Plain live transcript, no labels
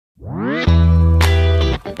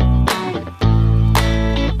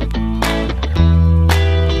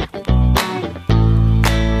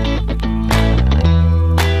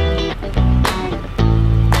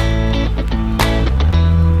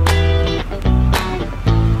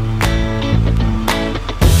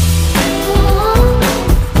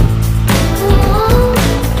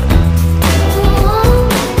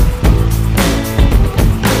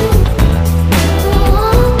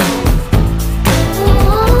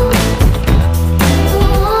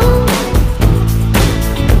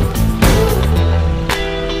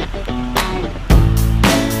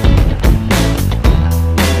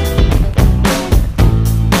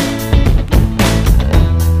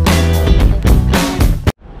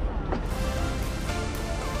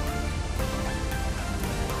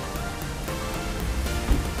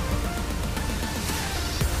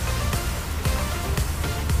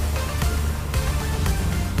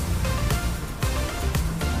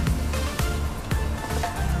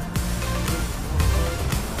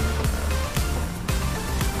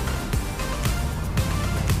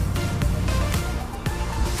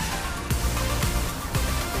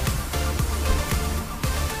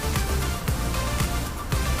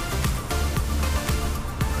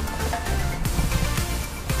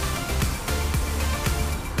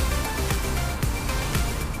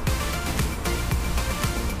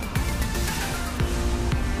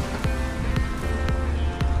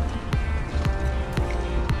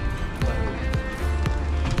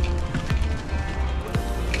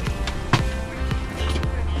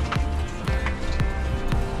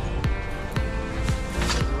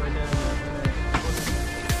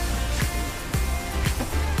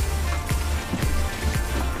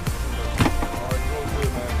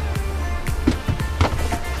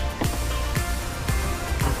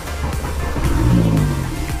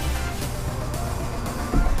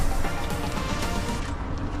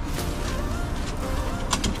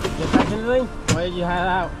anything? Where did you hide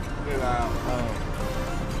out? Get out. Oh.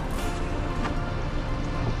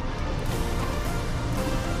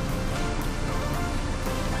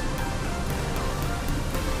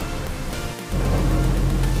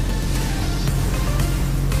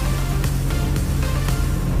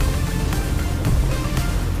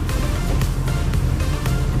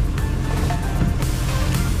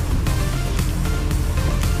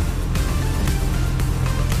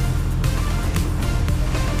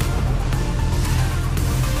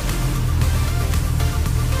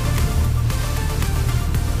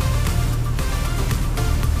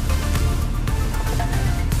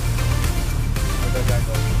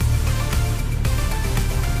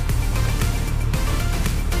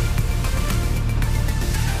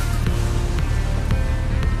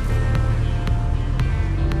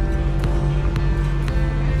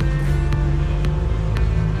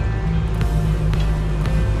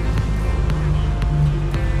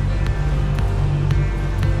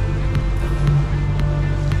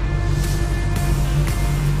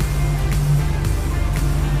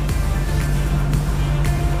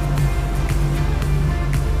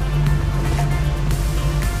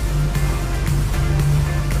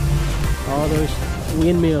 All those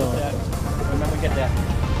windmill. Remember get that.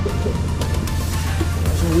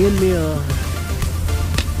 There's a windmill.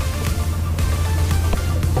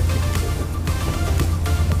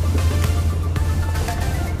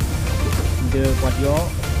 Đưa quạt gió.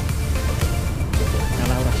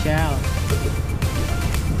 Nào là sao?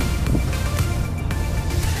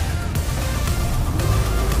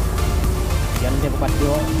 Dành cho quạt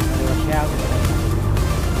gió. Nào là sao?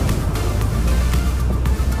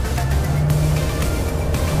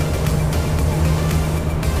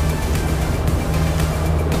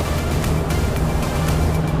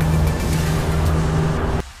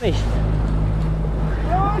 Spanish.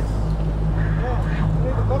 Yes!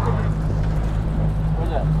 What's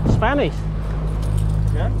that? Spanish.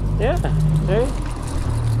 Yeah? Yeah. See?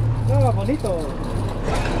 No, bonito.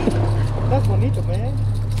 That's bonito, man.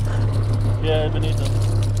 Yeah, bonito.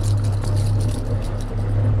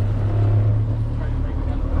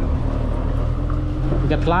 You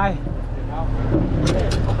can fly. Open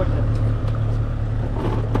it. Open it.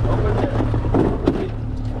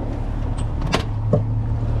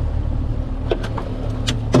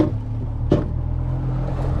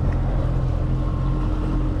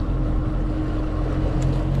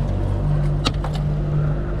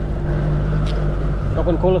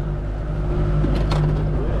 Open cooler.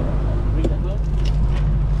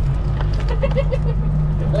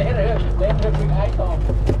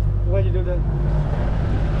 Why you do that?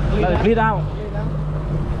 Let it bleed out.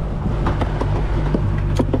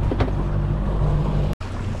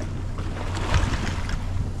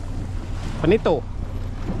 Bonito.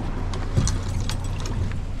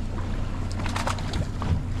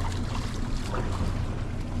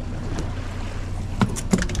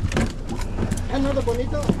 Another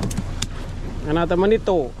bonito. Another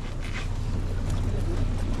bonito.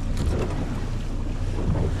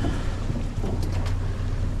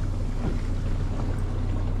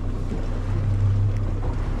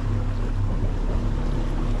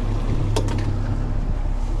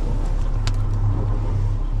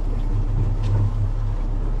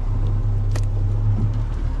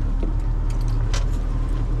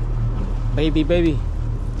 Baby, baby.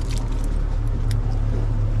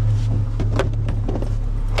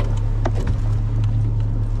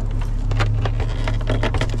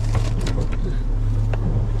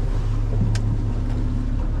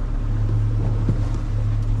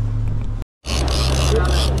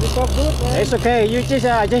 It's okay. You just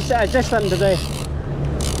adjust today.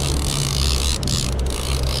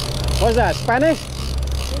 What's that? Spanish?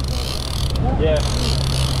 Yeah.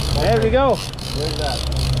 There we go. Where's that?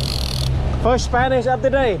 First Spanish of the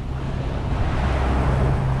day.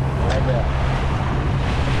 Right there.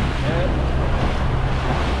 And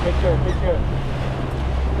picture.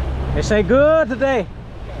 They say good today.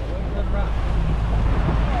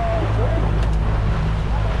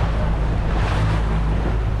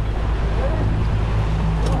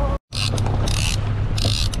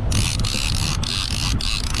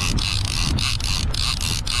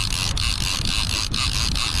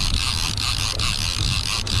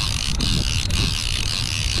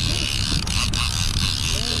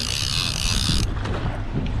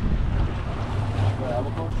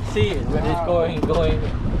 See it when it's going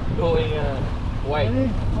white.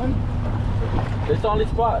 It's only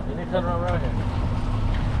spot. You need to turn around here.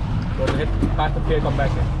 Go ahead, pass the pier, come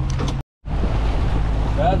back here.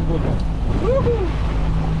 That's a good one. Woohoo!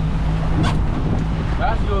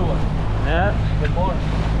 That's a good one. Yeah. Get more.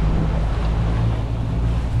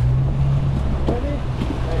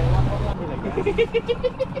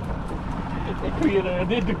 They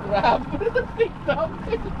created the crab. TikTok.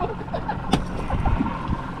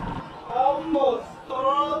 Almost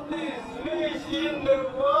throw this fish in the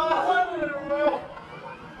water, man.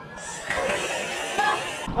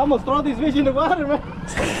 Almost throw this fish in the water, man.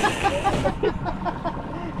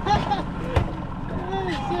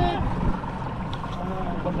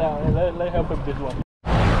 Come down. Let help him this one.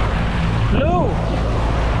 Blue.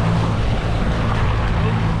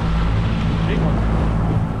 Big one.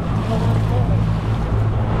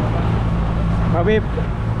 Habib.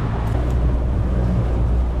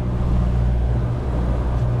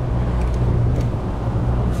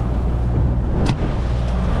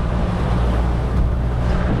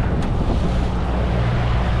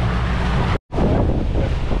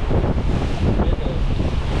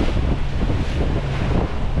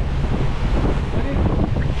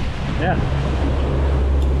 Yeah.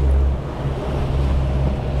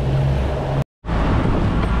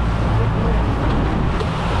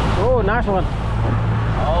 Oh, nice one.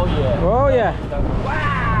 Oh yeah. Oh yeah.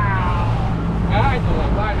 Wow. Guys,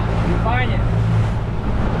 you find it.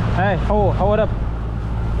 Hey, hold it up.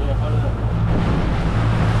 Yeah, hold it up.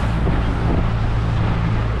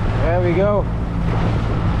 There we go.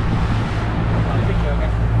 Only picture,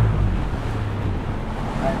 okay?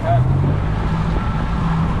 Alright, cut.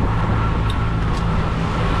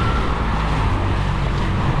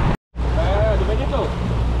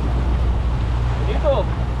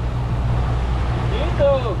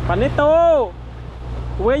 Panito,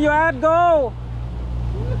 where you at? Go.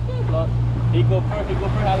 Look, he go first.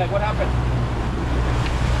 I'm like, what happened?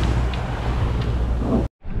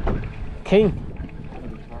 King.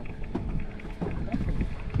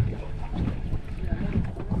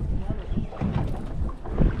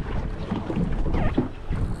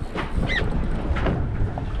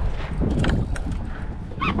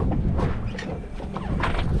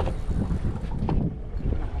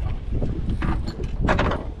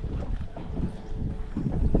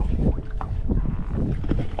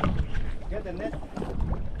 Get the net.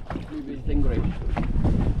 Maybe stingray.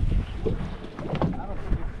 I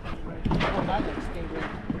don't like stingray.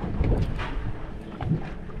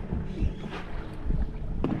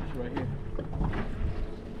 It's right here.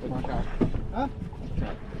 Put my car. Huh?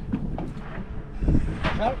 Shark.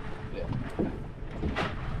 Shark? Yeah.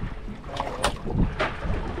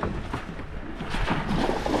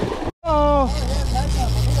 Oh.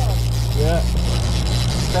 Yeah.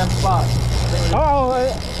 Same spot. Oh,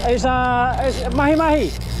 it's mahi.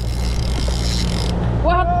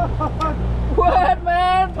 What? What,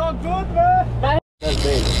 man? So good, man. That's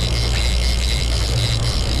big.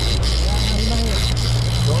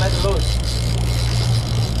 Don't let it loose.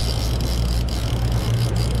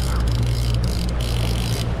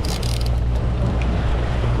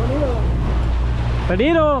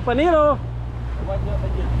 Panito. What's up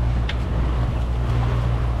again?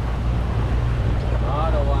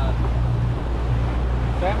 Another one.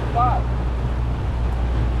 Same spot.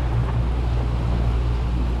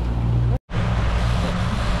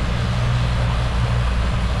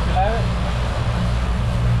 You have it?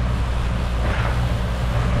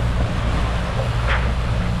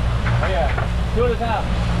 Oh yeah, 2 at a time.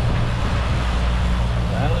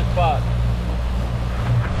 Finally spot.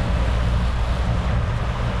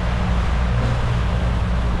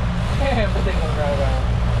 Everything will drive around.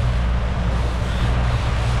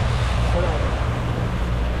 Put on.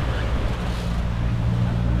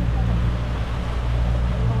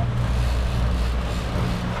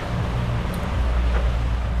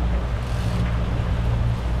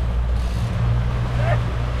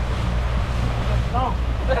 No,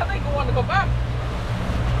 I think I want to go back.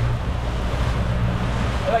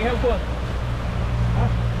 I like help one.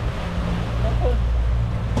 Help one.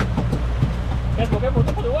 Let's go get more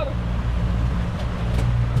to the water.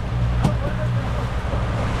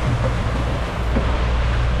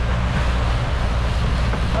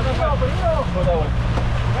 Go that way.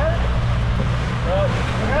 Got it? No.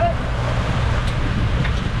 You got it?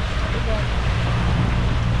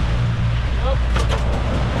 Nope.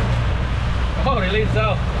 Oh, they lead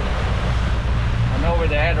south. I know where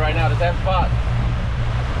they're at right now. The same spot.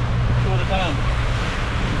 2 at a time.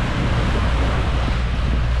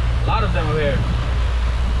 A lot of them are here.